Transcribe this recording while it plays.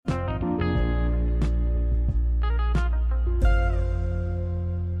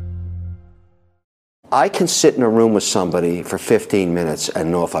I can sit in a room with somebody for 15 minutes and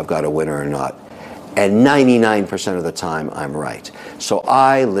know if I've got a winner or not. And 99% of the time, I'm right. So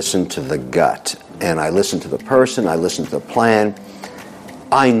I listen to the gut, and I listen to the person, I listen to the plan.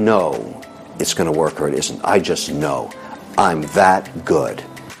 I know it's going to work or it isn't. I just know. I'm that good.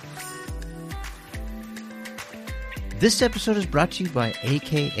 This episode is brought to you by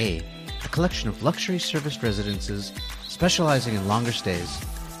AKA, a collection of luxury serviced residences specializing in longer stays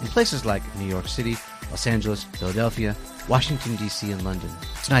in places like New York City, Los Angeles, Philadelphia, Washington, D.C., and London.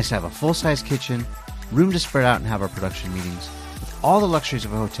 It's nice to have a full-size kitchen, room to spread out and have our production meetings, with all the luxuries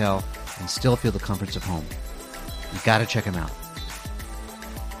of a hotel, and still feel the comforts of home. You gotta check them out.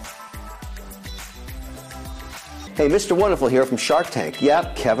 Hey, Mr. Wonderful here from Shark Tank.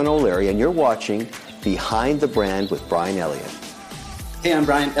 Yep, Kevin O'Leary, and you're watching Behind the Brand with Brian Elliott. Hey, I'm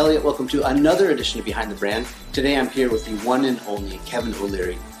Brian Elliott. Welcome to another edition of Behind the Brand. Today I'm here with the one and only Kevin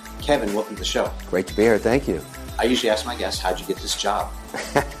O'Leary. Kevin, welcome to the show. Great to be here. Thank you. I usually ask my guests, how'd you get this job?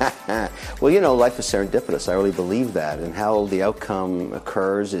 Well, you know, life is serendipitous. I really believe that. And how the outcome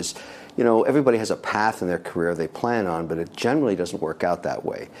occurs is, you know, everybody has a path in their career they plan on, but it generally doesn't work out that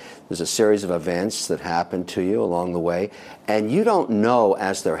way. There's a series of events that happen to you along the way, and you don't know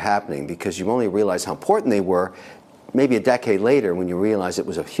as they're happening because you only realize how important they were maybe a decade later when you realize it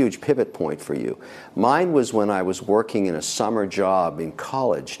was a huge pivot point for you. Mine was when I was working in a summer job in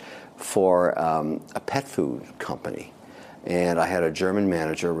college for a pet food company. And I had a German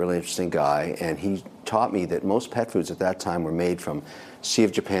manager, a really interesting guy, and he taught me that most pet foods at that time were made from Sea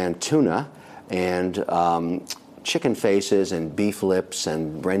of Japan tuna and chicken faces and beef lips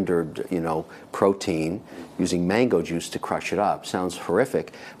and rendered, protein using mango juice to crush it up. Sounds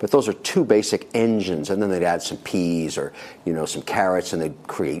horrific, but those are two basic engines, and then they'd add some peas or, some carrots, and they'd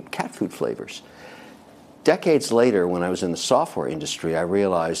create cat food flavors. Decades later, when I was in the software industry, I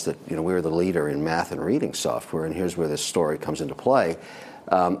realized that we were the leader in math and reading software, and here's where this story comes into play.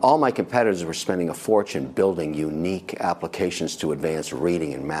 All my competitors were spending a fortune building unique applications to advance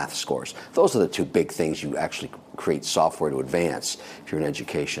reading and math scores. Those are the two big things you actually create software to advance if you're in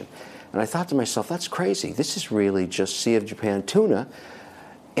education. And I thought to myself, that's crazy. This is really just Sea of Japan tuna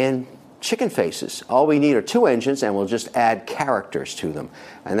and chicken faces. All we need are two engines, and we'll just add characters to them.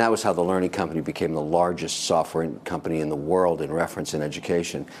 And that was how the Learning Company became the largest software company in the world in reference in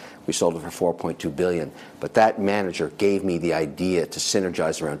education. We sold it for $4.2 billion. But that manager gave me the idea to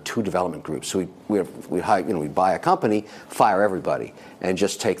synergize around two development groups. So we'd buy a company, fire everybody, and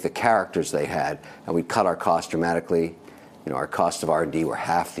just take the characters they had, and we'd cut our costs dramatically. Our cost of R&D were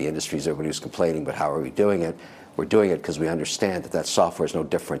half the industries. Everybody was complaining, but how are we doing it? We're doing it because we understand that software is no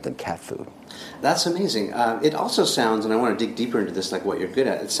different than cat food. That's amazing. It also sounds, and I want to dig deeper into this, like what you're good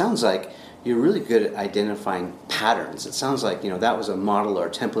at. It sounds like you're really good at identifying patterns. It sounds like, that was a model or a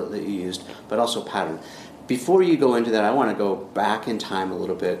template that you used, but also pattern. Before you go into that, I want to go back in time a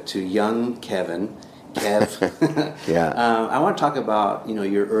little bit to young Kev. Yeah. I want to talk about,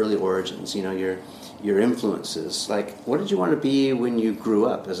 your early origins, your influences. Like, what did you want to be when you grew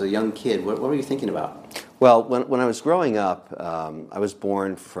up as a young kid? What were you thinking about? Well, when I was growing up, I was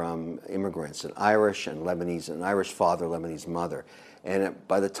born from immigrants, an Irish and Lebanese, an Irish father, Lebanese mother. And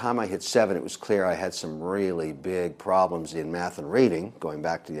by the time I hit 7, it was clear I had some really big problems in math and reading, going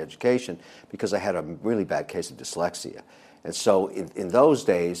back to the education, because I had a really bad case of dyslexia. And so in those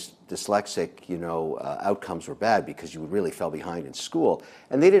days, dyslexic, outcomes were bad because you really fell behind in school.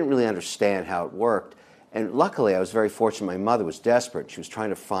 And they didn't really understand how it worked. And luckily, I was very fortunate. My mother was desperate. She was trying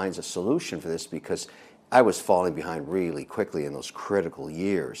to find a solution for this because I was falling behind really quickly in those critical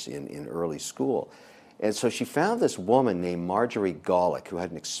years in early school. And so she found this woman named Marjorie Golick who had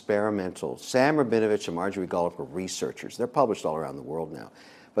an experimental. Sam Rabinovich and Marjorie Golick were researchers. They're published all around the world now.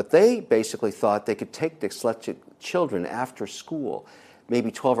 But they basically thought they could take dyslexic children after school, maybe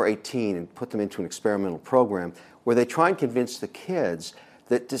 12 or 18, and put them into an experimental program where they try and convince the kids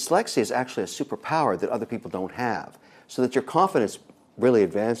that dyslexia is actually a superpower that other people don't have, so that your confidence really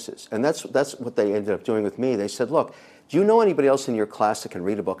advances. And that's what they ended up doing with me. They said, look, do you know anybody else in your class that can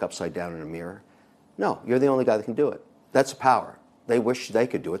read a book upside down in a mirror? No, you're the only guy that can do it. That's a power. They wish they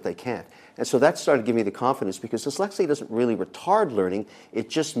could do it, they can't. And so that started giving me the confidence because dyslexia doesn't really retard learning, it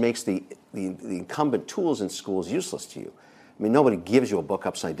just makes the incumbent tools in schools useless to you. I mean, nobody gives you a book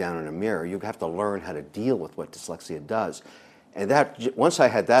upside down in a mirror. You have to learn how to deal with what dyslexia does. And that once I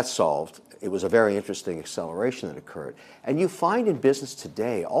had that solved, it was a very interesting acceleration that occurred. And you find in business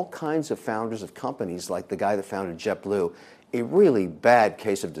today all kinds of founders of companies, like the guy that founded JetBlue, a really bad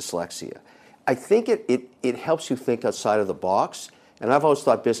case of dyslexia. I think it helps you think outside of the box. And I've always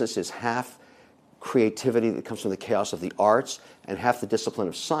thought business is half creativity that comes from the chaos of the arts, and half the discipline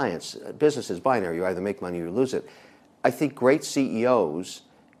of science. Business is binary. You either make money or you lose it. I think great CEOs,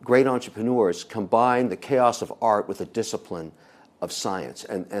 great entrepreneurs combine the chaos of art with the discipline of science.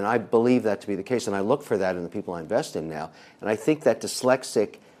 And I believe that to be the case, and I look for that in the people I invest in now. And I think that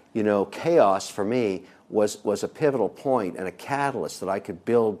dyslexic, chaos for me was a pivotal point and a catalyst that I could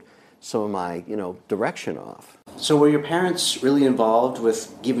build some of my, direction off. So were your parents really involved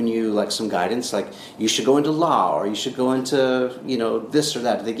with giving you like some guidance, like you should go into law or you should go into, this or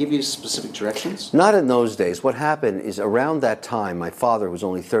that? Did they give you specific directions? Not in those days. What happened is around that time, my father, who was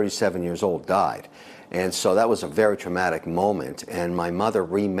only 37 years old, died. And so that was a very traumatic moment. And my mother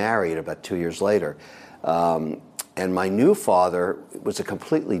remarried about 2 years later. And my new father was a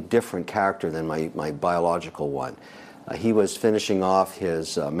completely different character than my biological one. He was finishing off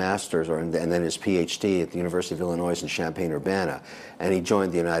his master's and then his PhD at the University of Illinois in Champaign-Urbana, and he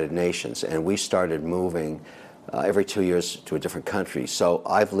joined the United Nations. And we started moving every 2 years to a different country. So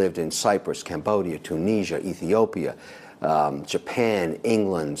I've lived in Cyprus, Cambodia, Tunisia, Ethiopia, Japan,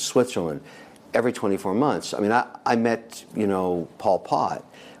 England, Switzerland, every 24 months. I mean, I met, Pol Pot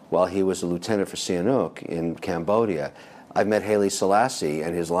while he was a lieutenant for Sihanouk in Cambodia. I've met Haile Selassie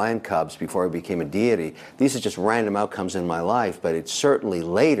and his lion cubs before he became a deity. These are just random outcomes in my life, but it's certainly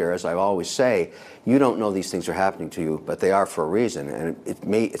later, as I always say, you don't know these things are happening to you, but they are for a reason. And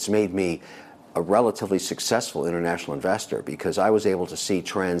it's made me a relatively successful international investor because I was able to see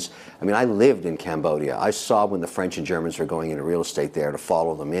trends. I mean, I lived in Cambodia. I saw when the French and Germans were going into real estate there to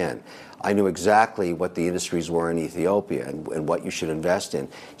follow them in. I knew exactly what the industries were in Ethiopia and what you should invest in.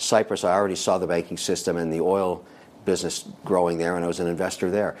 Cyprus, I already saw the banking system and the oil business growing there, and I was an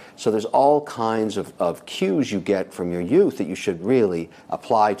investor there. So there's all kinds of cues you get from your youth that you should really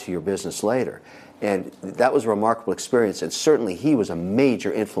apply to your business later. And that was a remarkable experience, and certainly he was a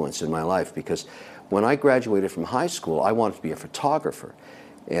major influence in my life because when I graduated from high school, I wanted to be a photographer.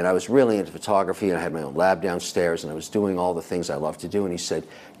 And I was really into photography, and I had my own lab downstairs, and I was doing all the things I love to do. And he said,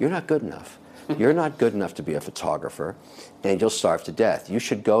 "You're not good enough. You're not good enough to be a photographer, and you'll starve to death. You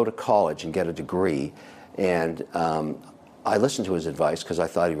should go to college and get a degree." And I listened to his advice because I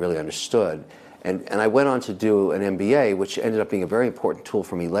thought he really understood. And I went on to do an MBA, which ended up being a very important tool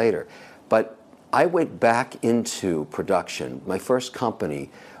for me later. But I went back into production. My first company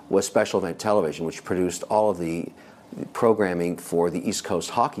was Special Event Television, which produced all of the programming for the East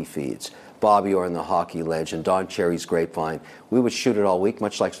Coast hockey feeds. Bobby Orr and the Hockey Legend, Don Cherry's Grapevine. We would shoot it all week,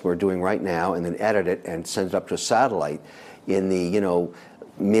 much like we're doing right now, and then edit it and send it up to a satellite in the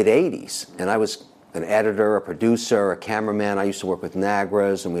mid-'80s. And I was an editor, a producer, a cameraman. I used to work with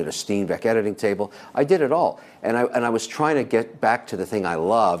Nagras, and we had a Steenbeck editing table. I did it all. And I was trying to get back to the thing I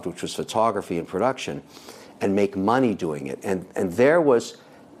loved, which was photography and production, and make money doing it. And there was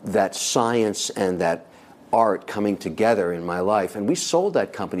that science and that art coming together in my life. And we sold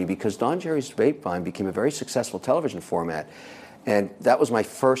that company because Don Cherry's Grapevine became a very successful television format. And that was my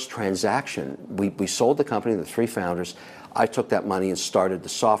first transaction. We sold the company, the three founders. I took that money and started the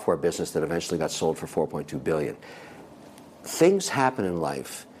software business that eventually got sold for $4.2 billion. Things happen in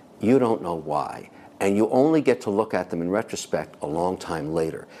life. You don't know why. And you only get to look at them in retrospect a long time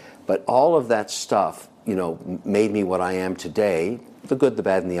later. But all of that stuff, made me what I am today, the good, the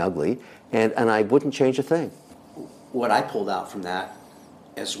bad, and the ugly, and I wouldn't change a thing. What I pulled out from that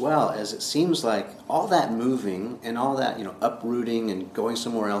as well as it seems like all that moving and all that, uprooting and going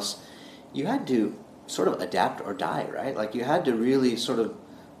somewhere else, you had to sort of adapt or die, right? Like you had to really sort of,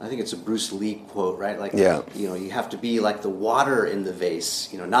 I think it's a Bruce Lee quote, right? Like, yeah. You have to be like the water in the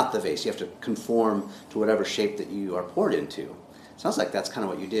vase, not the vase. You have to conform to whatever shape that you are poured into. Sounds like that's kind of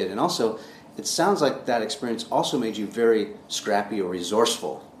what you did. And also, it sounds like that experience also made you very scrappy or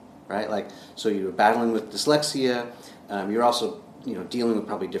resourceful, right? Like, so you were battling with dyslexia. You're also, dealing with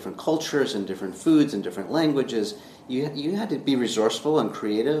probably different cultures and different foods and different languages. You had to be resourceful and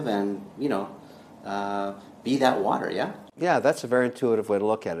creative and, be that water, yeah? Yeah, that's a very intuitive way to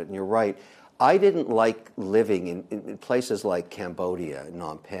look at it, and you're right. I didn't like living in places like Cambodia and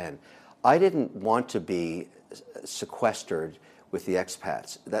Phnom Penh. I didn't want to be sequestered with the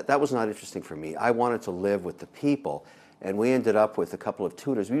expats. That was not interesting for me. I wanted to live with the people, and we ended up with a couple of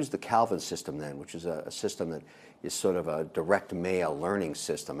tutors. We used the Calvin system then, which is a system that is sort of a direct mail learning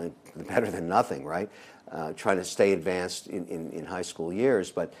system, and better than nothing, right? Trying to stay advanced in high school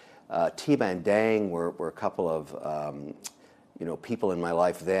years, but T. Van Dang were a couple of people in my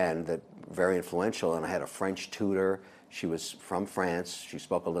life then that very influential, and I had a French tutor. She was from France. She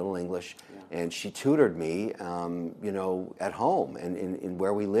spoke a little English, and she tutored me, at home and in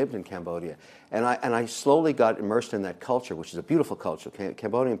where we lived in Cambodia. And I slowly got immersed in that culture, which is a beautiful culture.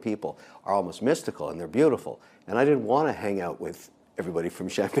 Cambodian people are almost mystical, and they're beautiful. And I didn't want to hang out with everybody from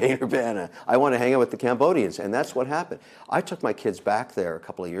Champaign-Urbana. I want to hang out with the Cambodians, and that's what happened. I took my kids back there a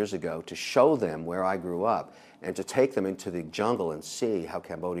couple of years ago to show them where I grew up and to take them into the jungle and see how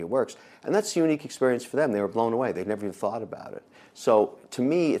Cambodia works. And that's a unique experience for them. They were blown away. They'd never even thought about it. So to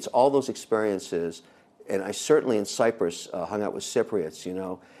me, it's all those experiences, and I certainly in Cyprus hung out with Cypriots,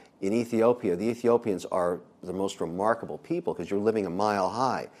 In Ethiopia, the Ethiopians are the most remarkable people because you're living a mile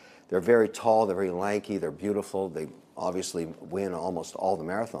high. They're very tall, they're very lanky, they're beautiful. They obviously win almost all the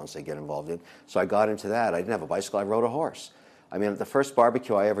marathons they get involved in. So I got into that. I didn't have a bicycle, I rode a horse. I mean, at the first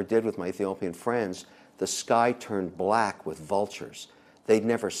barbecue I ever did with my Ethiopian friends, the sky turned black with vultures. They'd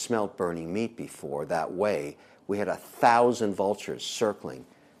never smelt burning meat before that way. We had 1,000 vultures circling.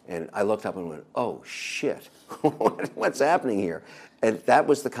 And I looked up and went, oh, shit, what's happening here? And that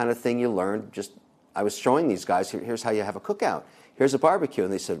was the kind of thing you learned. I was showing these guys, here's how you have a cookout. Here's a barbecue.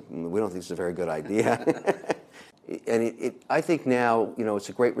 And they said, we don't think it's a very good idea. And I think now, it's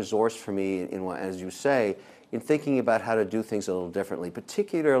a great resource for me, as you say, in thinking about how to do things a little differently,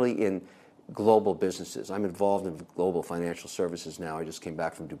 particularly in global businesses. I'm involved in global financial services now. I just came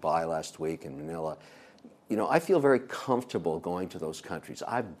back from Dubai last week in Manila. I feel very comfortable going to those countries.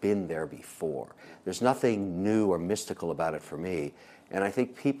 I've been there before. There's nothing new or mystical about it for me. And I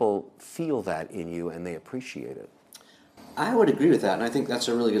think people feel that in you and they appreciate it. I would agree with that, and I think that's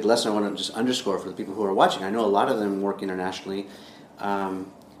a really good lesson I want to just underscore for the people who are watching. I know a lot of them work internationally.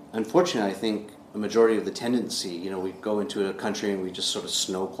 Unfortunately, I think a majority of the tendency, we go into a country and we just sort of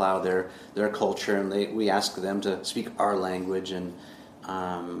snowplow their culture, and we ask them to speak our language, and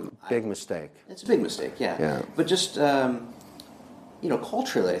big mistake. It's a big mistake, yeah. But just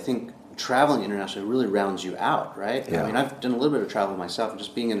culturally, I think traveling internationally really rounds you out, right? Yeah. I mean, I've done a little bit of travel myself, and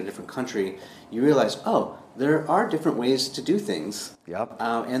just being in a different country, you realize, there are different ways to do things. Yep.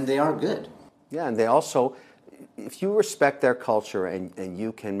 And they are good. Yeah, and they also, if you respect their culture and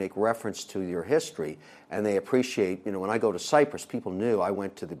you can make reference to your history, and they appreciate, when I go to Cyprus, people knew I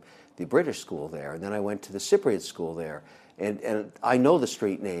went to the British school there, and then I went to the Cypriot school there, and I know the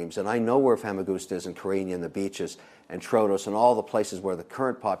street names, and I know where Famagusta is and Kyrenia and the beaches, and Troodos and all the places where the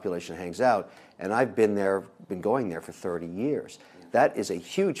current population hangs out, and I've been going there for 30 years. That is a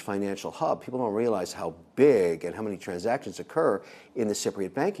huge financial hub. People don't realize how big and how many transactions occur in the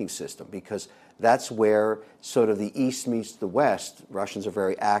Cypriot banking system, because that's where sort of the East meets the West. Russians are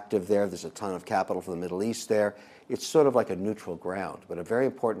very active there. There's a ton of capital from the Middle East there. It's sort of like a neutral ground, but a very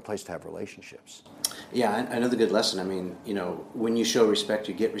important place to have relationships. Yeah, another good lesson. I mean, when you show respect,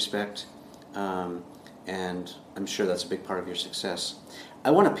 you get respect, and I'm sure that's a big part of your success.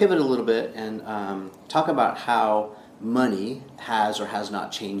 I want to pivot a little bit and talk about how money has or has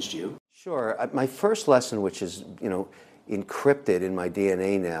not changed you. Sure. My first lesson, which is, encrypted in my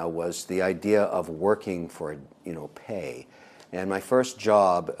DNA now, was the idea of working for, pay. And my first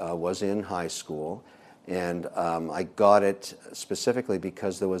job was in high school, and I got it specifically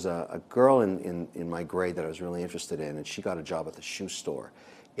because there was a girl in my grade that I was really interested in, and she got a job at the shoe store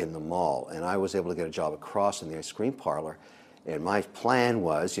in the mall, and I was able to get a job across in the ice cream parlor. And my plan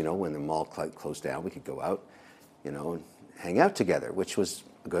was, when the mall closed down, we could go out, and hang out together, which was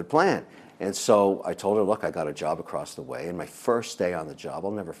a good plan. And so I told her, look, I got a job across the way. And my first day on the job,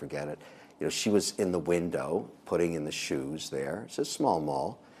 I'll never forget it, she was in the window putting in the shoes there. It's a small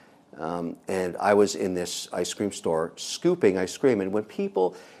mall. And I was in this ice cream store scooping ice cream. And when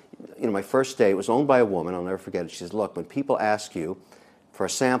people, my first day, it was owned by a woman, I'll never forget it. She says, look, when people ask you for a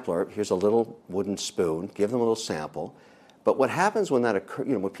sampler, here's a little wooden spoon, give them a little sample. But what happens when that occurs,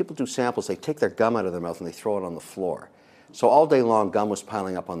 when people do samples, they take their gum out of their mouth and they throw it on the floor. So all day long, gum was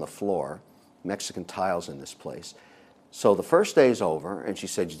piling up on the floor, Mexican tiles in this place. So the first day is over, and she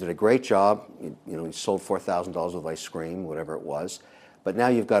said, you did a great job. You sold $4,000 of ice cream, whatever it was. But now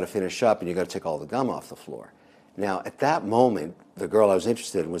you've got to finish up, and you've got to take all the gum off the floor. Now, at that moment, the girl I was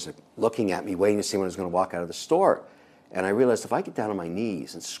interested in was looking at me, waiting to see when I was going to walk out of the store. And I realized if I get down on my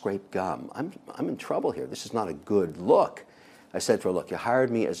knees and scrape gum, I'm in trouble here. This is not a good look. I said to her, look, you hired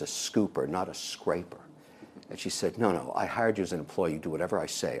me as a scooper, not a scraper. And she said, no, I hired you as an employee. You do whatever I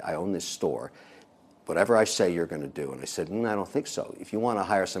say. I own this store. Whatever I say, you're going to do. And I said, I don't think so. If you want to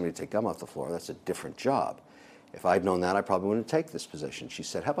hire somebody to take gum off the floor, that's a different job. If I'd known that, I probably wouldn't take this position. She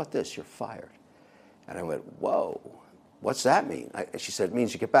said, how about this? You're fired. And I went, whoa, what's that mean? She said, it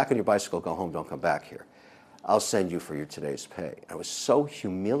means you get back on your bicycle, go home, don't come back here. I'll send you for your today's pay. I was so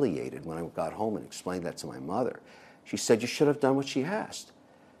humiliated when I got home and explained that to my mother. She said, you should have done what she asked.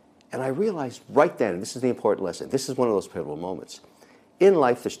 And I realized right then, and this is the important lesson, this is one of those pivotal moments. In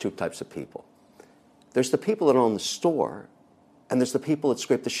life, there's two types of people. There's the people that own the store, and there's the people that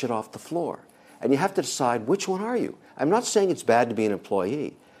scrape the shit off the floor. And you have to decide, which one are you? I'm not saying it's bad to be an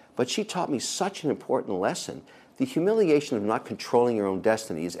employee, but she taught me such an important lesson. The humiliation of not controlling your own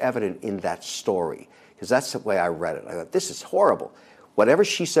destiny is evident in that story, because that's the way I read it. I thought, this is horrible. Whatever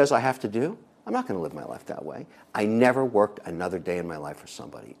she says I have to do, I'm not going to live my life that way. I never worked another day in my life for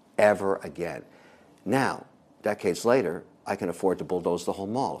somebody, ever again. Now, decades later, I can afford to bulldoze the whole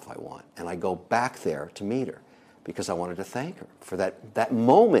mall if I want. And I go back there to meet her because I wanted to thank her for that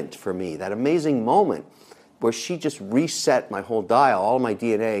moment for me, that amazing moment where she just reset my whole dial, all my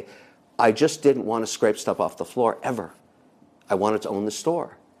DNA. I just didn't want to scrape stuff off the floor ever. I wanted to own the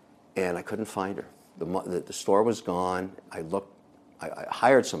store. And I couldn't find her. The store was gone. I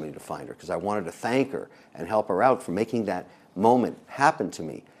hired somebody to find her because I wanted to thank her and help her out for making that moment happen to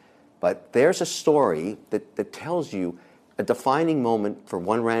me. But there's a story that tells you a defining moment for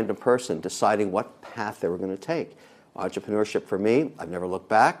one random person deciding what path they were going to take. Entrepreneurship for me, I've never looked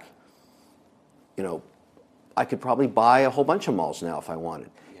back. You know, I could probably buy a whole bunch of malls now if I wanted.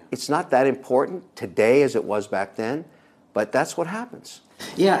 Yeah. It's not that important today as it was back then, but that's what happens.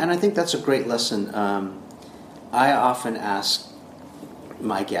 Yeah, and I think that's a great lesson. I often ask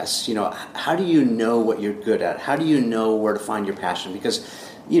my guests, you know, how do you know what you're good at? How do you know where to find your passion? Because,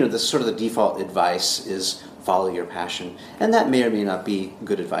 you know, the sort of the default advice is follow your passion. And that may or may not be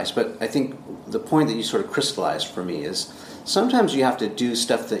good advice. But I think the point that you sort of crystallized for me is sometimes you have to do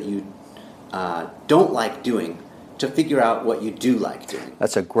stuff that you don't like doing to figure out what you do like doing.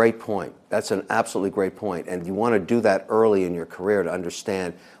 That's a great point. That's an absolutely great point. And you want to do that early in your career to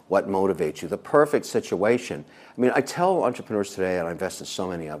understand what motivates you. The perfect situation. I mean, I tell entrepreneurs today, and I invest in so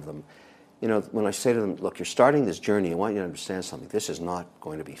many of them, you know, when I say to them, look, you're starting this journey, I want you to understand something. This is not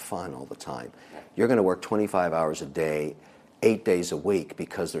going to be fun all the time. You're going to work 25 hours a day, 8 days a week,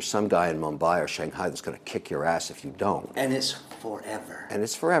 because there's some guy in Mumbai or Shanghai that's going to kick your ass if you don't. And it's forever. And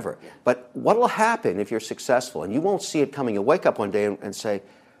it's forever. Yeah. But what will happen if you're successful? And you won't see it coming. You'll wake up one day and say,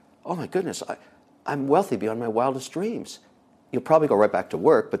 oh my goodness, I'm wealthy beyond my wildest dreams. You'll probably go right back to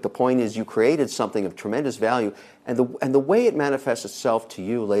work, but the point is you created something of tremendous value, and the way it manifests itself to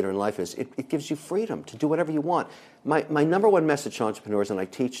you later in life is it gives you freedom to do whatever you want. My number one message to entrepreneurs, and I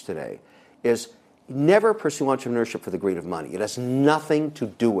teach today, is never pursue entrepreneurship for the greed of money. It has nothing to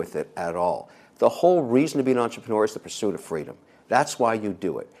do with it at all. The whole reason to be an entrepreneur is the pursuit of freedom. That's why you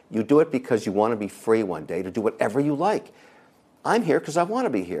do it. You do it because you want to be free one day to do whatever you like. I'm here because I want to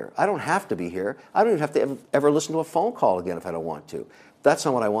be here. I don't have to be here. I don't even have to ever listen to a phone call again if I don't want to. That's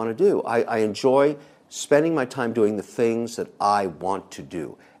not what I want to do. I enjoy spending my time doing the things that I want to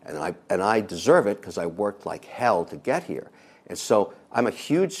do. And I deserve it because I worked like hell to get here. And so I'm a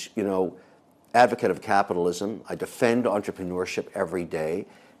huge, advocate of capitalism. I defend entrepreneurship every day.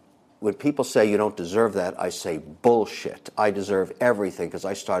 When people say you don't deserve that, I say bullshit. I deserve everything because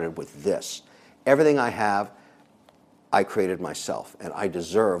I started with this. Everything I have, I created myself, and I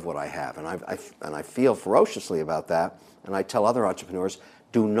deserve what I have, and I feel ferociously about that. And I tell other entrepreneurs,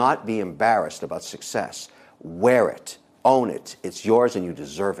 do not be embarrassed about success. Wear it, own it. It's yours, and you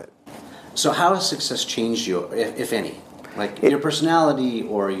deserve it. So, how has success changed you, if any? Like your personality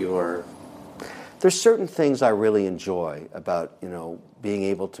or your? There's certain things I really enjoy about being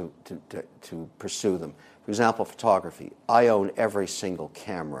able to pursue them. For example, photography. I own every single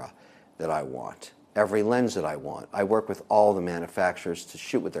camera that I want. Every lens that I want. I work with all the manufacturers to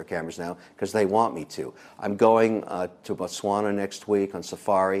shoot with their cameras now because they want me to. I'm going to Botswana next week on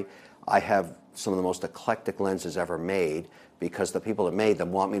safari. I have some of the most eclectic lenses ever made because the people that made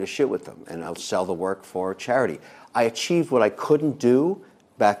them want me to shoot with them, and I'll sell the work for charity. I achieved what I couldn't do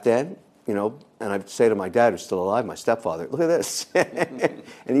back then, and I'd say to my dad, who's still alive, my stepfather, look at this. And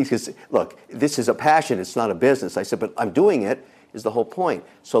he says, look, this is a passion, it's not a business. I said, but I'm doing it. Is the whole point.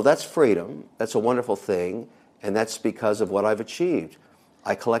 So that's freedom. That's a wonderful thing, and that's because of what I've achieved.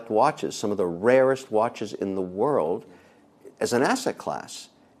 I collect watches, some of the rarest watches in the world, as an asset class,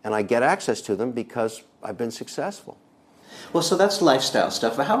 and I get access to them because I've been successful. Well, so that's lifestyle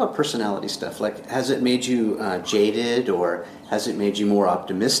stuff. But how about personality stuff? Like, has it made you jaded, or has it made you more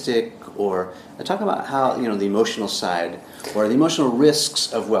optimistic? Or talk about how the emotional side or the emotional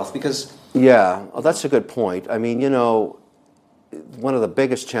risks of wealth. Because that's a good point. I mean, one of the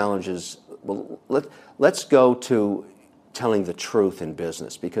biggest challenges, let's go to telling the truth in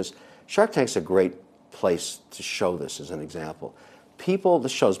business, because Shark Tank's a great place to show this as an example. The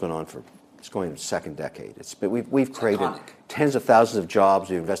show's been on for It's going in its second decade. We've created iconic. tens of thousands of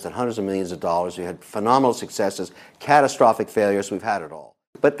jobs. We've invested hundreds of millions of dollars. We had phenomenal successes, catastrophic failures. We've had it all.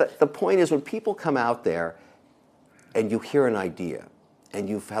 But the point is, when people come out there and you hear an idea, and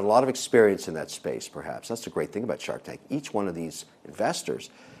you've had a lot of experience in that space, perhaps. That's the great thing about Shark Tank. Each one of these investors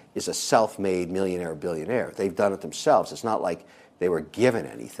is a self-made millionaire or billionaire. They've done it themselves. It's not like they were given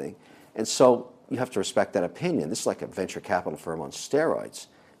anything. And so you have to respect that opinion. This is like a venture capital firm on steroids.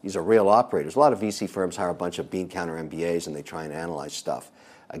 These are real operators. A lot of VC firms hire a bunch of bean counter MBAs and they try and analyze stuff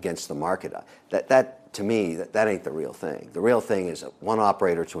against the market. That to me, that ain't the real thing. The real thing is one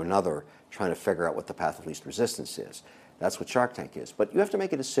operator to another trying to figure out what the path of least resistance is. That's what Shark Tank is. But you have to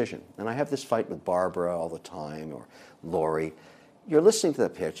make a decision. And I have this fight with Barbara all the time, or Lori. You're listening to the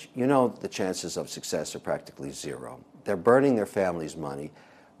pitch. You know the chances of success are practically zero. They're burning their family's money.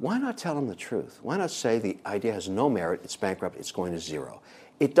 Why not tell them the truth? Why not say the idea has no merit, it's bankrupt, it's going to zero?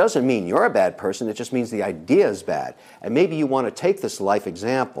 It doesn't mean you're a bad person. It just means the idea is bad. And maybe you want to take this life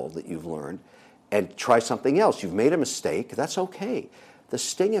example that you've learned and try something else. You've made a mistake. That's okay. The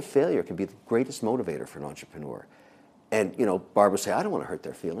sting of failure can be the greatest motivator for an entrepreneur. And, Barbara would say, I don't want to hurt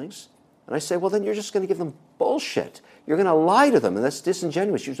their feelings. And I say, well, then you're just going to give them bullshit. You're going to lie to them, and that's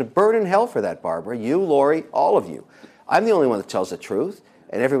disingenuous. You should burn in hell for that, Barbara. You, Lori, all of you. I'm the only one that tells the truth.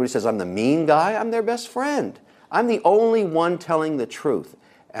 And everybody says I'm the mean guy. I'm their best friend. I'm the only one telling the truth.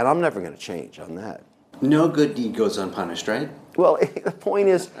 And I'm never going to change on that. No good deed goes unpunished, right? Well, the point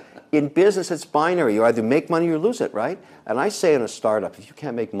is, in business, it's binary. You either make money or lose it, right? And I say in a startup, if you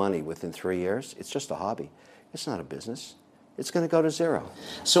can't make money within 3 years, it's just a hobby. It's not a business. It's going to go to zero.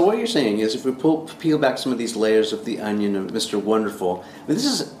 So what you're saying is, if we peel back some of these layers of the onion of Mr. Wonderful, this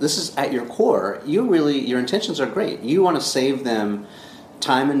is at your core. Your intentions are great. You want to save them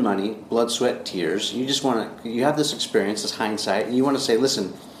time and money, blood, sweat, tears. You have this experience, this hindsight, and you want to say,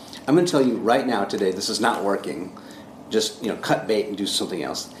 listen, I'm going to tell you right now, today, this is not working. Just cut bait and do something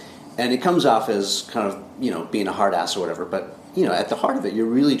else. And it comes off as kind of being a hard ass or whatever, but at the heart of it, you're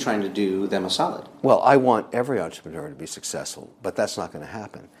really trying to do them a solid. Well, I want every entrepreneur to be successful, but that's not going to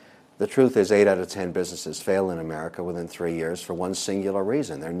happen. The truth is 8 out of 10 businesses fail in America within 3 years for one singular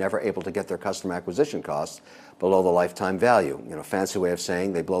reason. They're never able to get their customer acquisition costs below the lifetime value. Fancy way of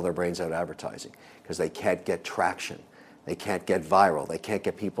saying they blow their brains out advertising because they can't get traction. They can't get viral. They can't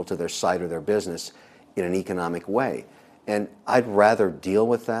get people to their site or their business in an economic way. And I'd rather deal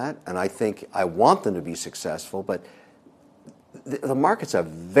with that, and I want them to be successful, but the market's a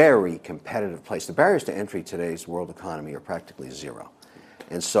very competitive place. The barriers to entry in today's world economy are practically zero.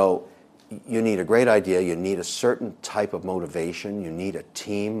 And so you need a great idea. You need a certain type of motivation. You need a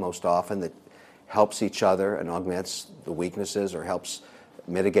team most often that helps each other and augments the weaknesses or helps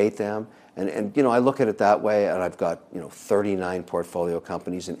mitigate them. And I look at it that way, and I've got 39 portfolio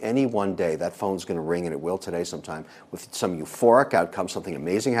companies, and any one day that phone's going to ring, and it will today sometime, with some euphoric outcome, something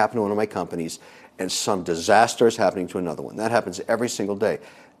amazing happened to one of my companies, and some disaster is happening to another one. That happens every single day.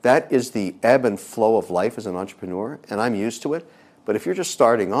 That is the ebb and flow of life as an entrepreneur, and I'm used to it. But if you're just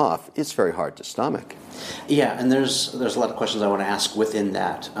starting off, it's very hard to stomach. Yeah, and there's a lot of questions I want to ask within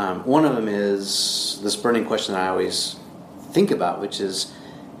that. One of them is this burning question I always think about, which is,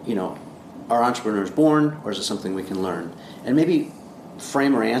 are entrepreneurs born, or is it something we can learn? And maybe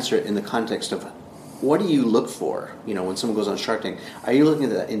frame or answer it in the context of, what do you look for? When someone goes on Shark Tank, are you looking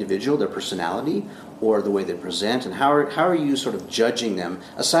at that individual, their personality, or the way they present? And how are you sort of judging them,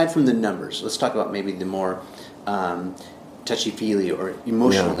 aside from the numbers? Let's talk about maybe the more touchy-feely or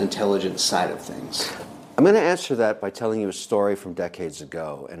emotional intelligence side of things. I'm going to answer that by telling you a story from decades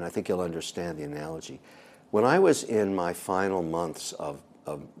ago, and I think you'll understand the analogy. When I was in my final months of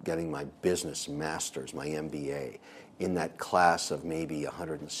getting my business master's, my MBA, in that class of maybe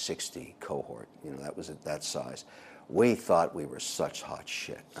 160 cohort, that was at that size, we thought we were such hot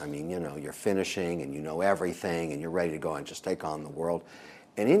shit. I mean, you're finishing and you know everything and you're ready to go and just take on the world.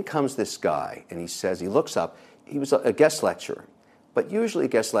 And in comes this guy, and he looks up, he was a guest lecturer, but usually a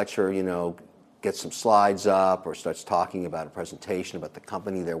guest lecturer, gets some slides up or starts talking about a presentation about the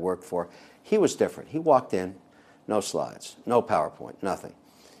company they work for. He was different. He walked in, no slides, no PowerPoint, nothing.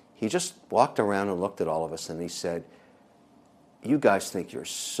 He just walked around and looked at all of us, and he said, you guys think you're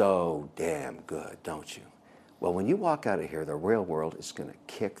so damn good, don't you? Well, when you walk out of here, the real world is going to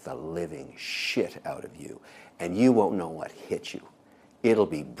kick the living shit out of you, and you won't know what hit you. It'll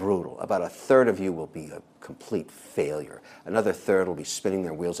be brutal. About a third of you will be a complete failure. Another third will be spinning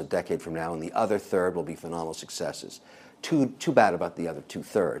their wheels a decade from now, and the other third will be phenomenal successes. Too bad about the other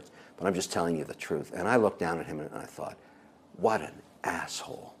 2/3, but I'm just telling you the truth. And I looked down at him and I thought, what an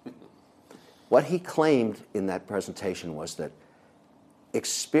asshole. What he claimed in that presentation was that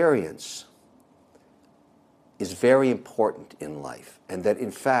experience is very important in life, and that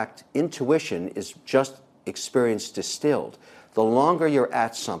in fact intuition is just experience distilled. The longer you're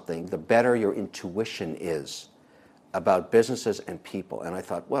at something, the better your intuition is about businesses and people. And I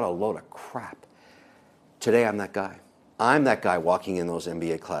thought, what a load of crap. Today I'm that guy. I'm that guy walking in those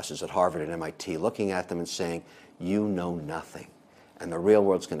MBA classes at Harvard and MIT, looking at them and saying, you know nothing. And the real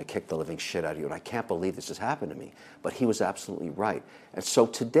world's going to kick the living shit out of you. And I can't believe this has happened to me. But he was absolutely right. And so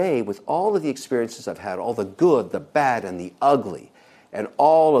today, with all of the experiences I've had, all the good, the bad, and the ugly, and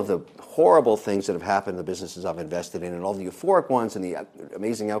all of the horrible things that have happened in the businesses I've invested in, and all the euphoric ones and the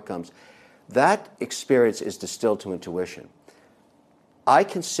amazing outcomes, that experience is distilled to intuition. I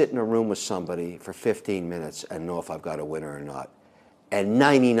can sit in a room with somebody for 15 minutes and know if I've got a winner or not. And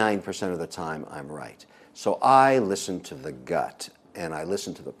 99% of the time, I'm right. So I listen to the gut. And I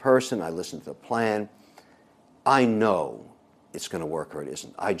listen to the person, I listen to the plan. I know it's going to work or it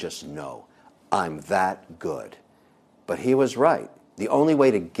isn't. I just know. I'm that good. But he was right. The only way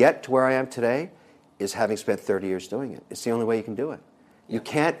to get to where I am today is having spent 30 years doing it. It's the only way you can do it. You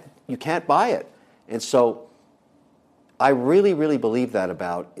can't buy it. And so I really, really believe that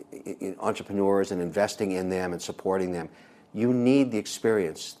about entrepreneurs and investing in them and supporting them. You need the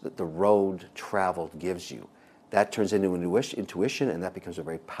experience that the road traveled gives you. That turns into intuition, and that becomes a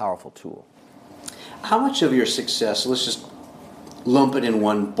very powerful tool. How much of your success, let's just lump it in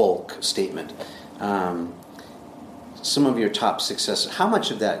one bulk statement, some of your top success, how much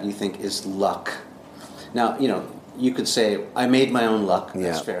of that you think is luck? Now, you could say, I made my own luck,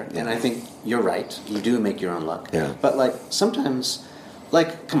 that's fair, and I think you're right, you do make your own luck. Yeah. But sometimes,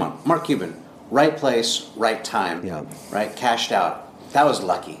 come on, Mark Cuban, right place, right time, right, cashed out, that was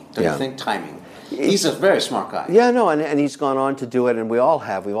lucky, don't you think? Timing. He's a very smart guy. Yeah, no, and he's gone on to do it, and we all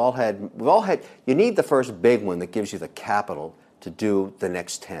have. We've all had. You need the first big one that gives you the capital to do the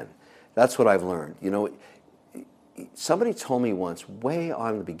next 10. That's what I've learned. Somebody told me once, way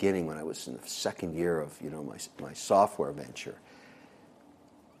on the beginning when I was in the second year of my software venture.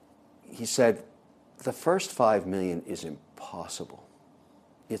 He said, the first 5 million is impossible.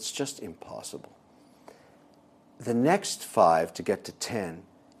 It's just impossible. The next 5 to get to 10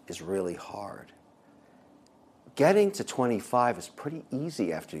 is really hard. Getting to 25 is pretty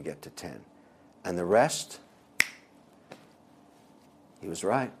easy after you get to 10. And the rest, he was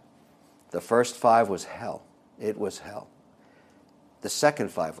right. The first 5 was hell. It was hell. The second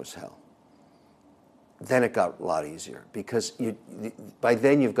 5 was hell. Then it got a lot easier because by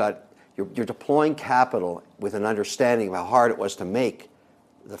then you're deploying capital with an understanding of how hard it was to make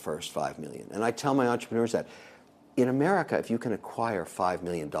the first 5 million. And I tell my entrepreneurs that in America, if you can acquire $5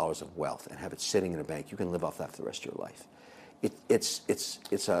 million of wealth and have it sitting in a bank, you can live off that for the rest of your life.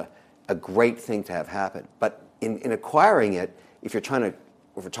 It's a great thing to have happen. But in acquiring it, if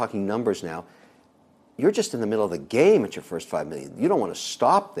we're talking numbers now, you're just in the middle of the game at your first 5 million. You don't want to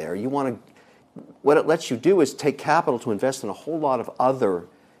stop there. What it lets you do is take capital to invest in a whole lot of other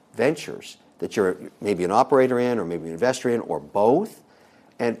ventures that you're maybe an operator in or maybe an investor in or both.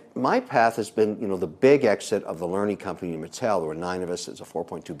 And my path has been, the big exit of the learning company in Mattel. There were 9 of us. It's a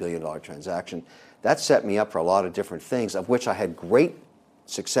 $4.2 billion transaction. That set me up for a lot of different things, of which I had great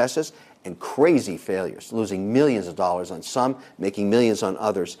successes and crazy failures, losing millions of dollars on some, making millions on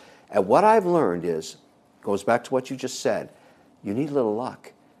others. And what I've learned goes back to what you just said, you need a little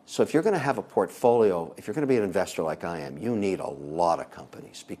luck. So if you're going to have a portfolio, if you're going to be an investor like I am, you need a lot of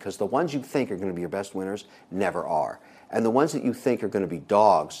companies because the ones you think are going to be your best winners never are. And the ones that you think are going to be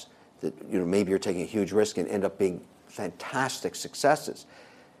dogs that maybe you're taking a huge risk and end up being fantastic successes.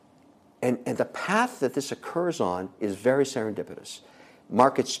 And the path that this occurs on is very serendipitous.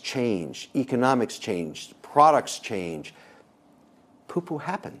 Markets change, economics change, products change. Poo-poo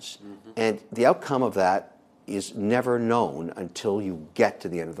happens. Mm-hmm. And the outcome of that is never known until you get to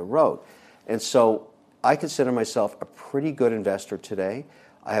the end of the road. And so I consider myself a pretty good investor today.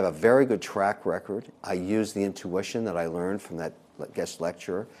 I have a very good track record. I use the intuition that I learned from that guest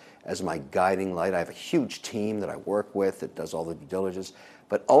lecturer as my guiding light. I have a huge team that I work with that does all the due diligence.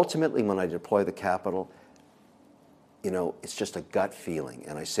 But ultimately, when I deploy the capital, it's just a gut feeling.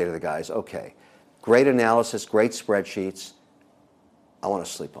 And I say to the guys, okay, great analysis, great spreadsheets. I want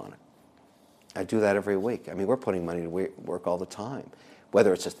to sleep on it. I do that every week. I mean, we're putting money to work all the time,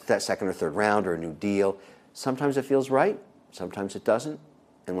 whether it's a second or third round or a new deal. Sometimes it feels right. Sometimes it doesn't.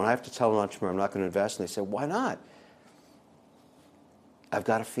 And when I have to tell an entrepreneur I'm not going to invest, and they say, why not? I've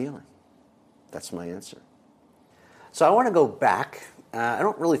got a feeling. That's my answer. So I want to go back. I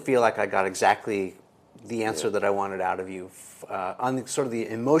don't really feel like I got exactly the answer that I wanted out of you on the, sort of the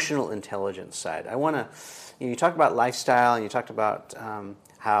emotional intelligence side. I want to, you talked about lifestyle and you talked about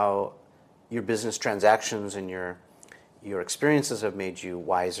how your business transactions and your experiences have made you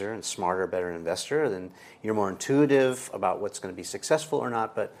wiser and smarter, better investor, then you're more intuitive about what's going to be successful or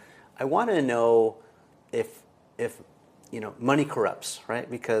not. But I want to know if money corrupts, right?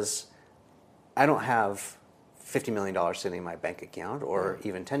 Because I don't have $50 million sitting in my bank account, or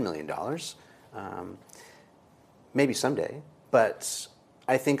even $10 million. Maybe someday, but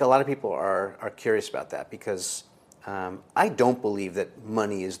I think a lot of people are curious about that because I don't believe that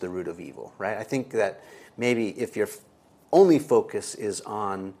money is the root of evil, right? I think that maybe if your only focus is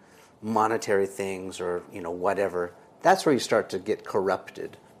on monetary things or whatever, that's where you start to get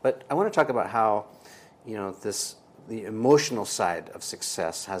corrupted. But I want to talk about how the emotional side of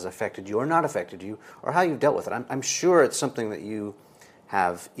success has affected you or not affected you, or how you've dealt with it. I'm sure it's something that you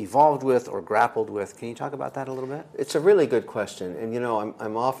have evolved with or grappled with. Can you talk about that a little bit? It's a really good question, and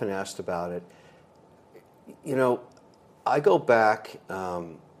I'm often asked about it. I go back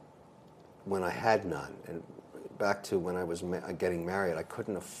when I had none, and back to when I was getting married. I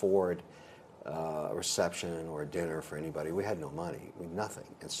couldn't afford a reception or a dinner for anybody. We had no money, nothing,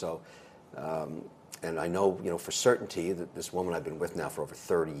 and so. And I know, for certainty that this woman I've been with now for over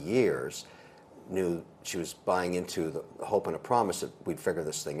 30 years knew she was buying into the hope and a promise that we'd figure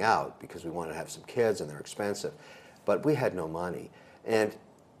this thing out because we wanted to have some kids and they're expensive. But we had no money. And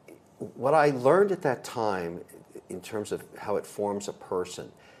what I learned at that time in terms of how it forms a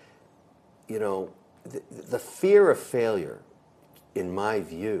person, the fear of failure, in my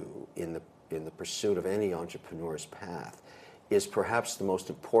view, in the pursuit of any entrepreneur's path, is perhaps the most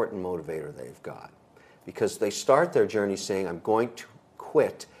important motivator they've got. Because they start their journey saying, I'm going to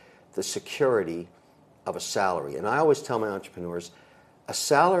quit the security of a salary. And I always tell my entrepreneurs, a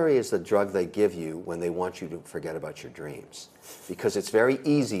salary is the drug they give you when they want you to forget about your dreams. Because it's very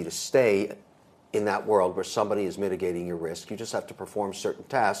easy to stay in that world where somebody is mitigating your risk. You just have to perform certain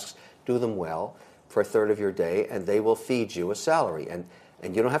tasks, do them well for a third of your day, and they will feed you a salary. And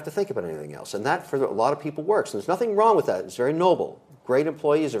you don't have to think about anything else. And that, for a lot of people, works. And there's nothing wrong with that. It's very noble. Great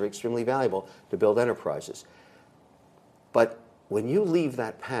employees are extremely valuable to build enterprises. But when you leave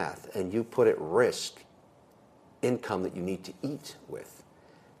that path and you put at risk income that you need to eat with,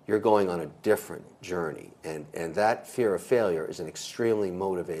 you're going on a different journey. And that fear of failure is an extremely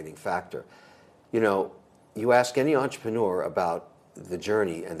motivating factor. You ask any entrepreneur about the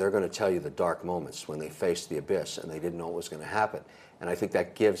journey, and they're going to tell you the dark moments when they faced the abyss and they didn't know what was going to happen. And I think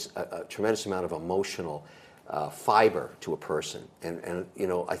that gives a tremendous amount of emotional fiber to a person. And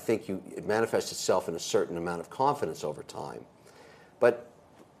I think it manifests itself in a certain amount of confidence over time. But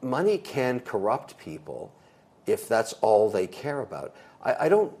money can corrupt people if that's all they care about. I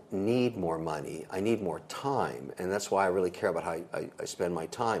don't need more money. I need more time. And that's why I really care about how I spend my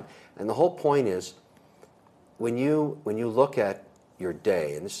time. And the whole point is, when you look at your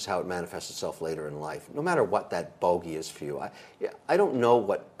day, and this is how it manifests itself later in life, no matter what that bogey is for you. I don't know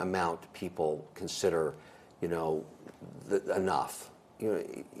what amount people consider, enough.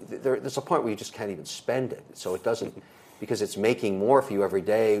 There's a point where you just can't even spend it. So it doesn't, because it's making more for you every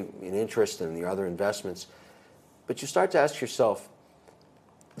day in interest and your other investments. But you start to ask yourself,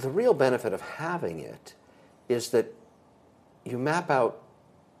 the real benefit of having it is that you map out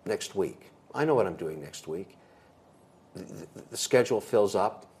next week. I know what I'm doing next week. The schedule fills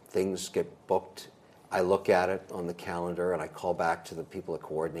up, things get booked. I look at it on the calendar and I call back to the people that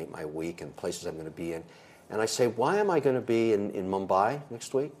coordinate my week and places I'm going to be in. And I say, why am I going to be in Mumbai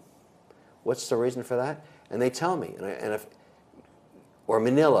next week? What's the reason for that? And they tell me. Or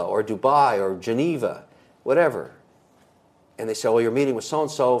Manila, or Dubai, or Geneva, whatever. And they say, well, you're meeting with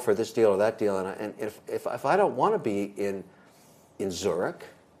so-and-so for this deal or that deal. And if I don't want to be in Zurich,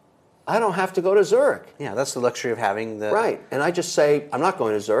 I don't have to go to Zurich. Yeah, that's the luxury of having the... Right. And I just say, I'm not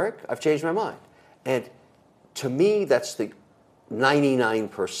going to Zurich. I've changed my mind. And to me, that's the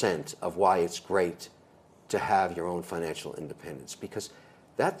 99% of why it's great to have your own financial independence, because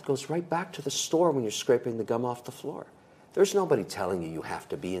that goes right back to the store when you're scraping the gum off the floor. There's nobody telling you have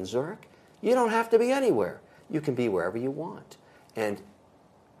to be in Zurich. You don't have to be anywhere. You can be wherever you want. And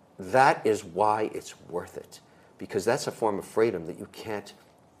that is why it's worth it, because that's a form of freedom that you can't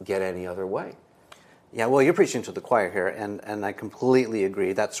get any other way. Yeah, well, you're preaching to the choir here, and I completely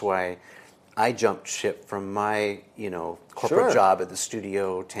agree. That's why I jumped ship from my, corporate job at the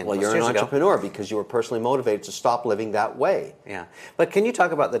studio 10 Well, plus you're years an entrepreneur because you were personally motivated to stop living that way. Yeah, but can you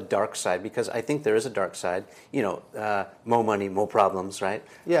talk about the dark side? Because I think there is a dark side. More money, more problems, right?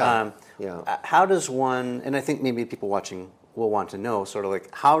 Yeah. How does one? And I think maybe people watching will want to know, sort of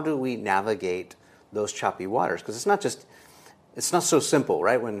like, how do we navigate those choppy waters? Because it's not just it's not so simple,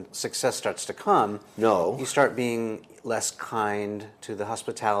 right? When success starts to come, No. you start being less kind to the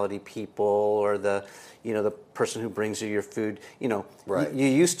hospitality people or the person who brings you your food. Right. You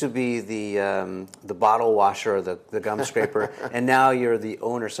used to be the bottle washer or the gum scraper, and now you're the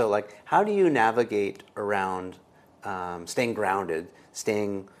owner. So, like, how do you navigate around staying grounded,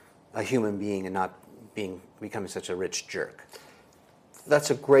 staying a human being, and not becoming such a rich jerk?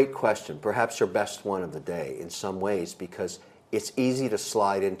 That's a great question. Perhaps your best one of the day in some ways, because it's easy to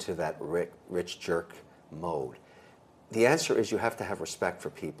slide into that rich jerk mode. The answer is you have to have respect for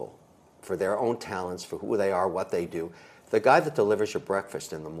people, for their own talents, for who they are, what they do. The guy that delivers your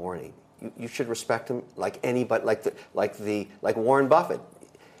breakfast in the morning, you should respect him like anybody, like Warren Buffett.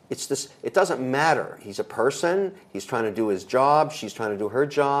 It's this. It doesn't matter. He's a person. He's trying to do his job. She's trying to do her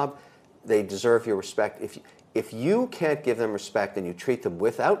job. They deserve your respect. If you can't give them respect and you treat them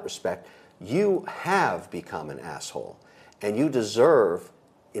without respect, you have become an asshole. And you deserve,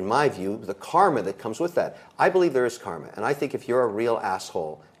 in my view, the karma that comes with that. I believe there is karma. And I think if you're a real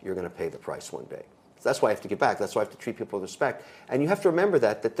asshole, you're going to pay the price one day. So that's why I have to give back. That's why I have to treat people with respect. And you have to remember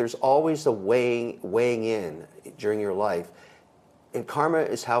that there's always a weighing in during your life. And karma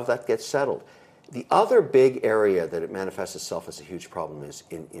is how that gets settled. The other big area that it manifests itself as a huge problem is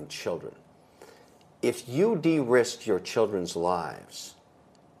in children. If you de-risk your children's lives,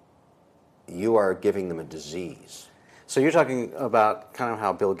 you are giving them a disease. So you're talking about kind of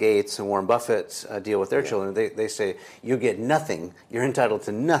how Bill Gates and Warren Buffett deal with their children. They say, you get nothing. You're entitled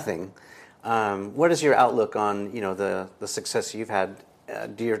to nothing. What is your outlook on the success you've had?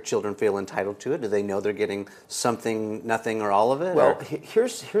 Do your children feel entitled to it? Do they know they're getting something, nothing, or all of it? Well,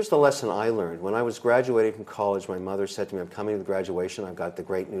 here's the lesson I learned. When I was graduating from college, my mother said to me, I'm coming to the graduation. I've got the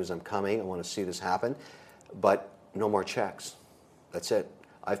great news. I'm coming. I want to see this happen. But no more checks. That's it.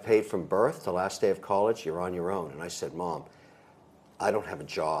 I've paid from birth to last day of college. You're on your own. And I said, Mom, I don't have a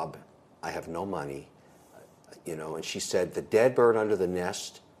job. I have no money. And she said, the dead bird under the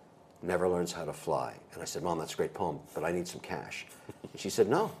nest never learns how to fly. And I said, Mom, that's a great poem, but I need some cash. And she said,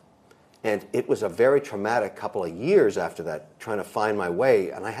 no. And it was a very traumatic couple of years after that, trying to find my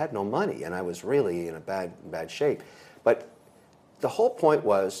way, and I had no money, and I was really in a bad shape. But the whole point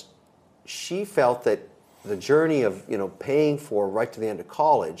was, she felt that the journey of paying for right to the end of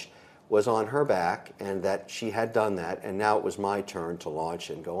college was on her back, and that she had done that, and now it was my turn to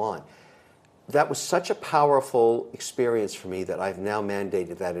launch and go on. That was such a powerful experience for me that I've now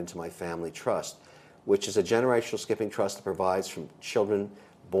mandated that into my family trust, which is a generational skipping trust that provides from children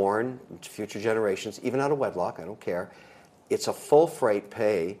born to future generations, even out of wedlock, I don't care. It's a full freight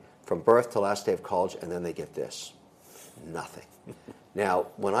pay from birth to last day of college, and then they get this, nothing. Now,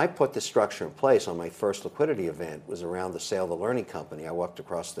 when I put this structure in place on my first liquidity event, was around the sale of the learning company. I walked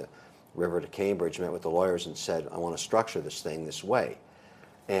across the river to Cambridge, met with the lawyers, and said, I want to structure this thing this way.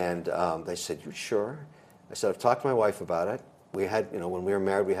 And they said, you sure? I said, I've talked to my wife about it. We had, when we were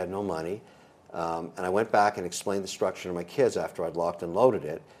married, we had no money. And I went back and explained the structure to my kids after I'd locked and loaded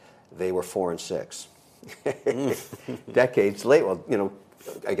it. They were 4 and 6. Decades later, well,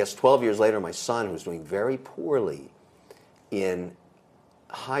 I guess 12 years later, my son, who was doing very poorly in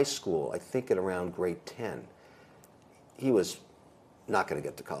high school, I think at around grade 10, he was not going to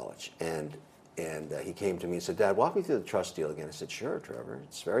get to college. And he came to me and said, Dad, walk me through the trust deal again. I said, sure, Trevor.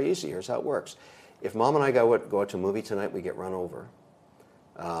 It's very easy. Here's how it works. If Mom and I go out to a movie tonight, we get run over.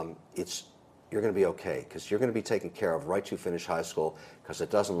 You're going to be okay, because you're going to be taken care of right to finish high school, because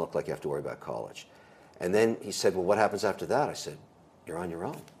it doesn't look like you have to worry about college. And then he said, well, what happens after that? I said, you're on your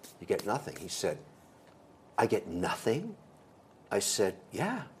own. You get nothing. He said, I get nothing? I said,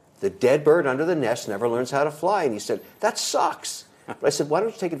 yeah. The dead bird under the nest never learns how to fly. And he said, that sucks. But I said, why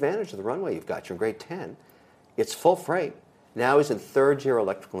don't you take advantage of the runway you've got? You're in grade 10. It's full freight. Now he's in third year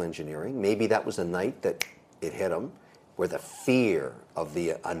electrical engineering. Maybe that was the night that it hit him, where the fear of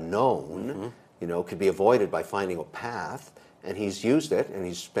the unknown, could be avoided by finding a path. And he's used it, and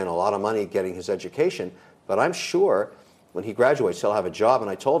he's spent a lot of money getting his education. But I'm sure when he graduates, he'll have a job. And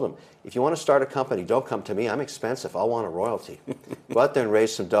I told him, if you want to start a company, don't come to me. I'm expensive. I'll want a royalty. Go out there and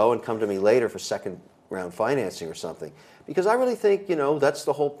raise some dough and come to me later for second round financing or something. Because I really think, that's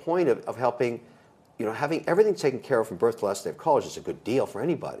the whole point of helping, having everything taken care of from birth to last day of college is a good deal for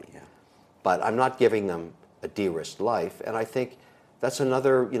anybody. Yeah. But I'm not giving them a de-risked life. And I think that's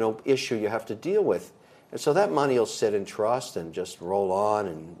another, issue you have to deal with. And so that money will sit in trust and just roll on,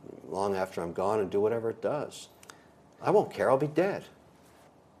 and long after I'm gone, and do whatever it does. I won't care. I'll be dead.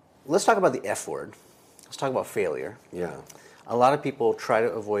 Let's talk about the F word. Let's talk about failure. Yeah. A lot of people try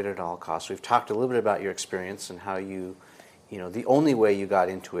to avoid it at all costs. We've talked a little bit about your experience and how the only way you got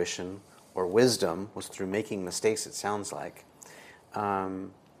intuition or wisdom was through making mistakes, it sounds like.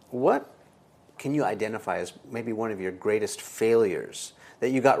 What can you identify as maybe one of your greatest failures that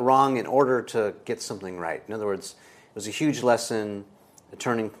you got wrong in order to get something right? In other words, it was a huge lesson, a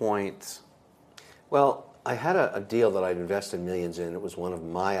turning point. Well, I had a deal that I'd invested millions in. It was one of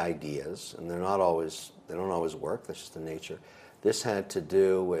my ideas, and they don't always work. That's just the nature. This had to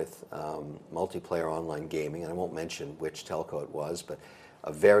do with multiplayer online gaming, and I won't mention which telco it was, but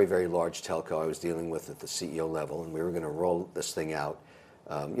a very, very large telco I was dealing with at the CEO level, and we were going to roll this thing out.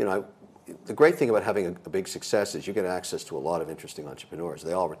 The great thing about having a big success is you get access to a lot of interesting entrepreneurs.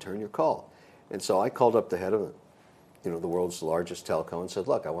 They all return your call. And so I called up the head of the world's largest telco and said,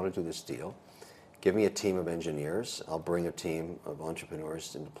 look, I want to do this deal. Give me a team of engineers. I'll bring a team of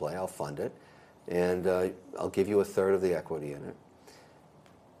entrepreneurs into play. I'll fund it. And I'll give you a third of the equity in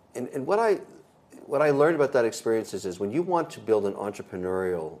it. And what I learned about that experience is when you want to build an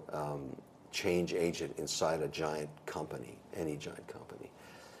entrepreneurial change agent inside a giant company, any giant company,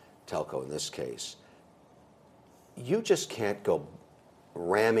 telco in this case, you just can't go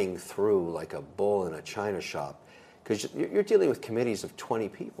ramming through like a bull in a china shop because you're dealing with committees of 20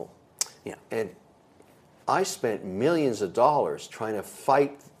 people. Yeah. And I spent millions of dollars trying to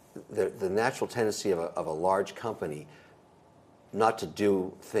fight the natural tendency of a large company not to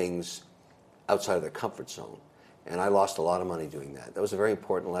do things outside of their comfort zone. And I lost a lot of money doing that. That was a very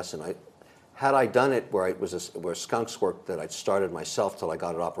important lesson. Had I done it where where Skunks worked that I'd started myself till I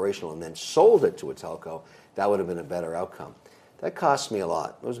got it operational and then sold it to a telco, that would have been a better outcome. That cost me a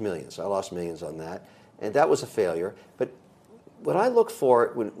lot. It was millions. I lost millions on that. And that was a failure. But what I look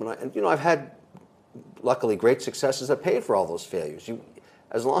for I've had luckily great successes that paid for all those failures.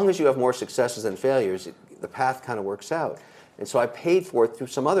 As long as you have more successes than failures, the path kind of works out. And so I paid for it through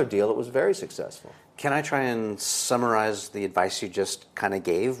some other deal that was very successful. Can I try and summarize the advice you just kind of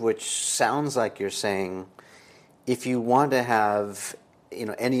gave, which sounds like you're saying if you want to have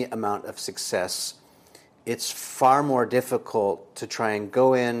any amount of success, it's far more difficult to try and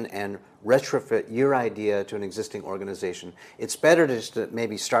go in and retrofit your idea to an existing organization. It's better to just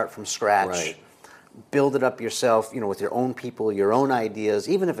maybe start from scratch. Right. Build it up yourself, with your own people, your own ideas,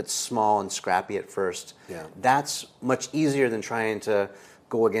 even if it's small and scrappy at first. Yeah. That's much easier than trying to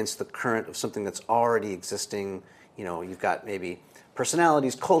go against the current of something that's already existing. You've got maybe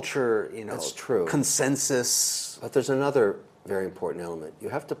personalities, culture, That's true. Consensus. But there's another very important element. You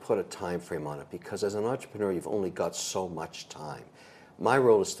have to put a time frame on it because as an entrepreneur, you've only got so much time. My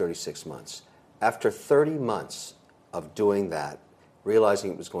role is 36 months. After 30 months of doing that,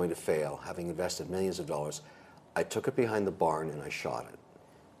 realizing it was going to fail, having invested millions of dollars, I took it behind the barn and I shot it.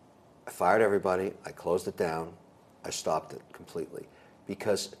 I fired everybody, I closed it down, I stopped it completely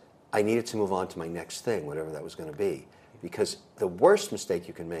because I needed to move on to my next thing, whatever that was going to be. Because the worst mistake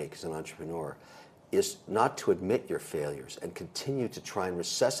you can make as an entrepreneur is not to admit your failures and continue to try and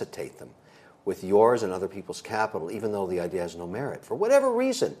resuscitate them with yours and other people's capital, even though the idea has no merit, for whatever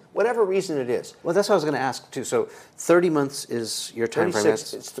reason it is. Well, that's what I was going to ask, too. So 30 months is your time frame?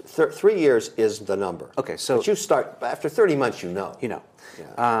 3 years is the number. Okay, so... But you start, after 30 months, you know. Yeah.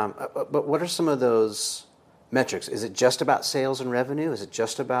 But what are some of those metrics? Is it just about sales and revenue? Is it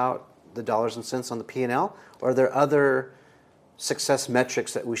just about the dollars and cents on the P&L? Or are there other success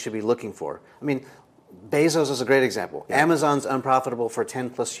metrics that we should be looking for? I mean, Bezos is a great example. Yeah. Amazon's unprofitable for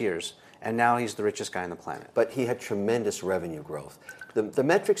 10 plus years. And now he's the richest guy on the planet. But he had tremendous revenue growth. The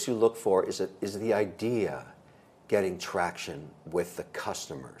metrics you look for is the idea getting traction with the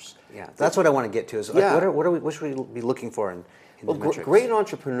customers. Yeah, that's what I want to get to. Is like, what should we be looking for in the metrics? Great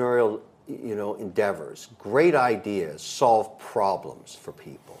entrepreneurial endeavors, great ideas solve problems for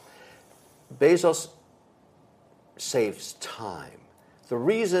people. Bezos saves time. The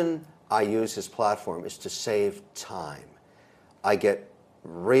reason I use his platform is to save time. I get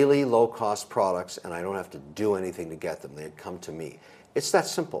really low-cost products, and I don't have to do anything to get them. They come to me. It's that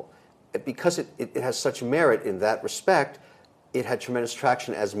simple. Because it has such merit in that respect, it had tremendous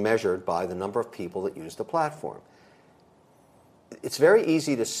traction as measured by the number of people that use the platform. It's very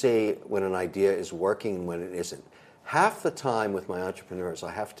easy to see when an idea is working and when it isn't. Half the time with my entrepreneurs,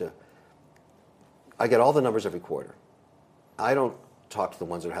 I get all the numbers every quarter. I don't talk to the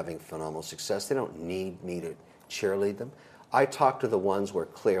ones that are having phenomenal success. They don't need me to cheerlead them. I talk to the ones where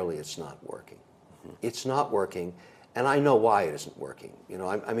clearly it's not working. Mm-hmm. It's not working, and I know why it isn't working.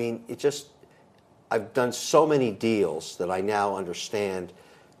 I've done so many deals that I now understand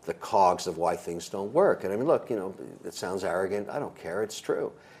the cogs of why things don't work. And look, it sounds arrogant. I don't care. It's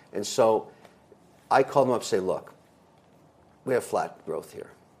true. And so I call them up and say, look, we have flat growth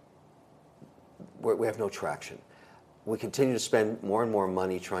here. We have no traction. We continue to spend more and more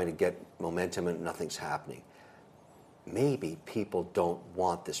money trying to get momentum and nothing's happening. maybe people don't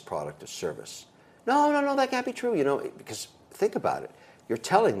want this product or service. No, that can't be true, because think about it. You're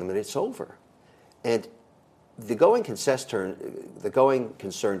telling them that it's over. And the going concern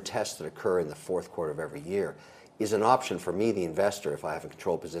tests that occur in the fourth quarter of every year is an option for me, the investor, if I have a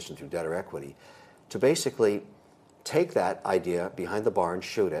controlled position through debt or equity, to basically take that idea behind the barn,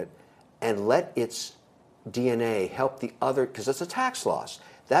 shoot it, and let its DNA help the other, because it's a tax loss.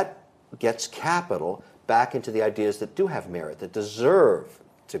 That gets capital back into the ideas that do have merit, that deserve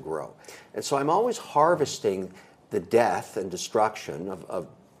to grow. And so I'm always harvesting the death and destruction of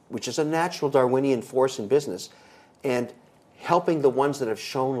which is a natural Darwinian force in business, and helping the ones that have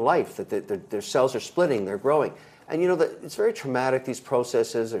shown life, that their cells are splitting, they're growing. And it's very traumatic, these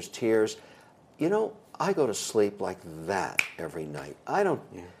processes, there's tears. I go to sleep like that every night. I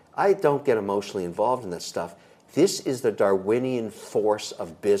don't get emotionally involved in that stuff. This is the Darwinian force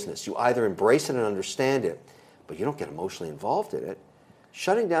of business. You either embrace it and understand it, but you don't get emotionally involved in it.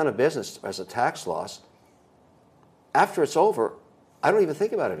 Shutting down a business as a tax loss, after it's over, I don't even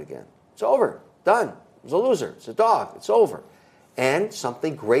think about it again. It's over, done. It was a loser, it's a dog, it's over. And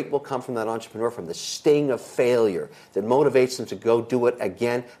something great will come from that entrepreneur, from the sting of failure that motivates them to go do it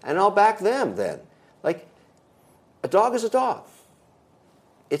again, and I'll back them then. Like, a dog is a dog.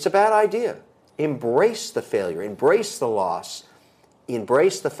 It's a bad idea. Embrace the failure, embrace the loss,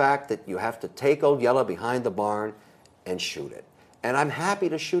 embrace the fact that you have to take Old Yellow behind the barn and shoot it. And I'm happy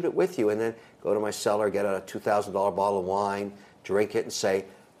to shoot it with you, and then go to my cellar, get a $2,000 bottle of wine, drink it, and say,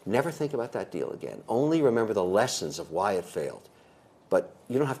 never think about that deal again. Only remember the lessons of why it failed. But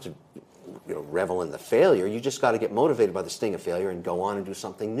you don't have to revel in the failure. You just got to get motivated by the sting of failure and go on and do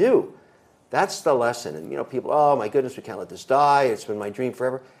something new. That's the lesson. And people, oh my goodness, we can't let this die. It's been my dream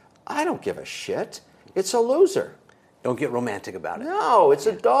forever. I don't give a shit. It's a loser. Don't get romantic about it. No, it's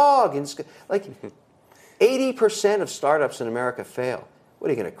a dog. And like 80% of startups in America fail. What,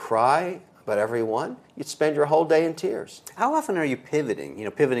 are you going to cry about every one? You'd spend your whole day in tears. How often are you pivoting?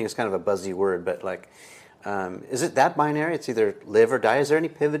 Pivoting is kind of a buzzy word, but is it that binary? It's either live or die. Is there any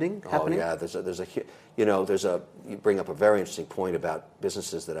pivoting happening? Oh yeah, you bring up a very interesting point about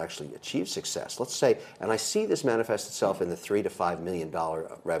businesses that actually achieve success. Let's say, and I see this manifest itself in the $3 to $5 million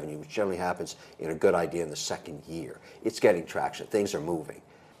revenue, which generally happens in a good idea in the second year. It's getting traction. Things are moving.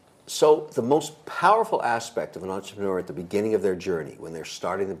 So the most powerful aspect of an entrepreneur at the beginning of their journey, when they're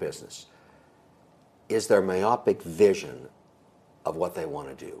starting the business, is their myopic vision of what they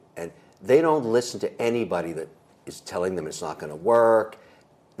want to do. And they don't listen to anybody that is telling them it's not going to work.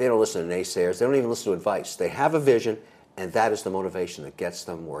 They don't listen to naysayers. They don't even listen to advice. They have a vision, and that is the motivation that gets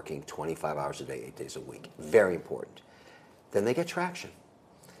them working 25 hours a day, 8 days a week. Very important. Then they get traction.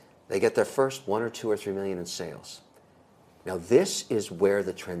 They get their first 1 or 2 or 3 million in sales. Now, this is where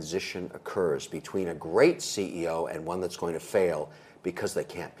the transition occurs between a great CEO and one that's going to fail because they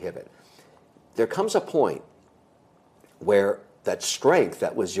can't pivot. There comes a point where that strength,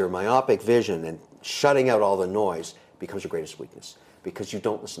 that was your myopic vision and shutting out all the noise, becomes your greatest weakness because you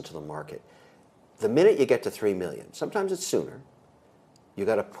don't listen to the market. The minute you get to 3 million, sometimes it's sooner, you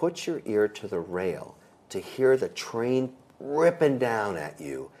got to put your ear to the rail to hear the train ripping down at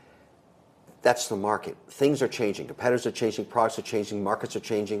you. That's the market. Things are changing. Competitors are changing. Products are changing. Markets are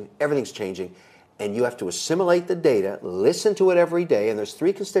changing. Everything's changing. And you have to assimilate the data, listen to it every day, and there's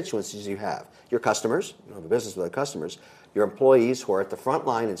 3 constituencies you have. Your customers, you have a business with customers, your employees who are at the front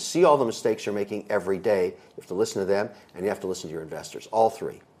line and see all the mistakes you're making every day. You have to listen to them, and you have to listen to your investors, all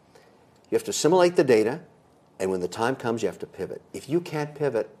 3. You have to assimilate the data, and when the time comes, you have to pivot. If you can't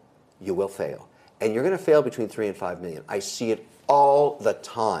pivot, you will fail. And you're going to fail between 3 and 5 million. I see it all the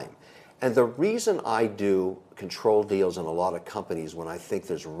time. And the reason I do control deals in a lot of companies when I think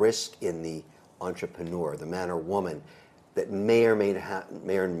there's risk in the entrepreneur, the man or woman that may or may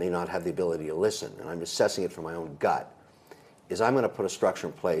not have the ability to listen, and I'm assessing it from my own gut, is I'm going to put a structure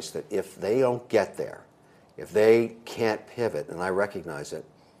in place that if they don't get there, if they can't pivot, and I recognize it,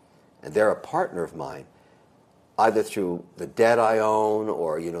 and they're a partner of mine, either through the debt I own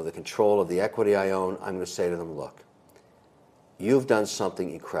or the control of the equity I own, I'm going to say to them, look, you've done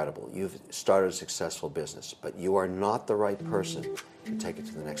something incredible. You've started a successful business, but you are not the right person to take it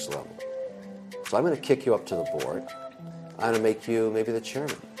to the next level. So I'm going to kick you up to the board. I'm going to make you maybe the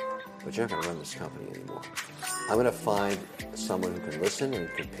chairman, but you're not going to run this company anymore. I'm going to find someone who can listen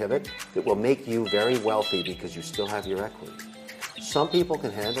and can pivot that will make you very wealthy because you still have your equity. Some people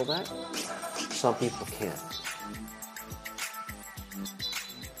can handle that. Some people can't.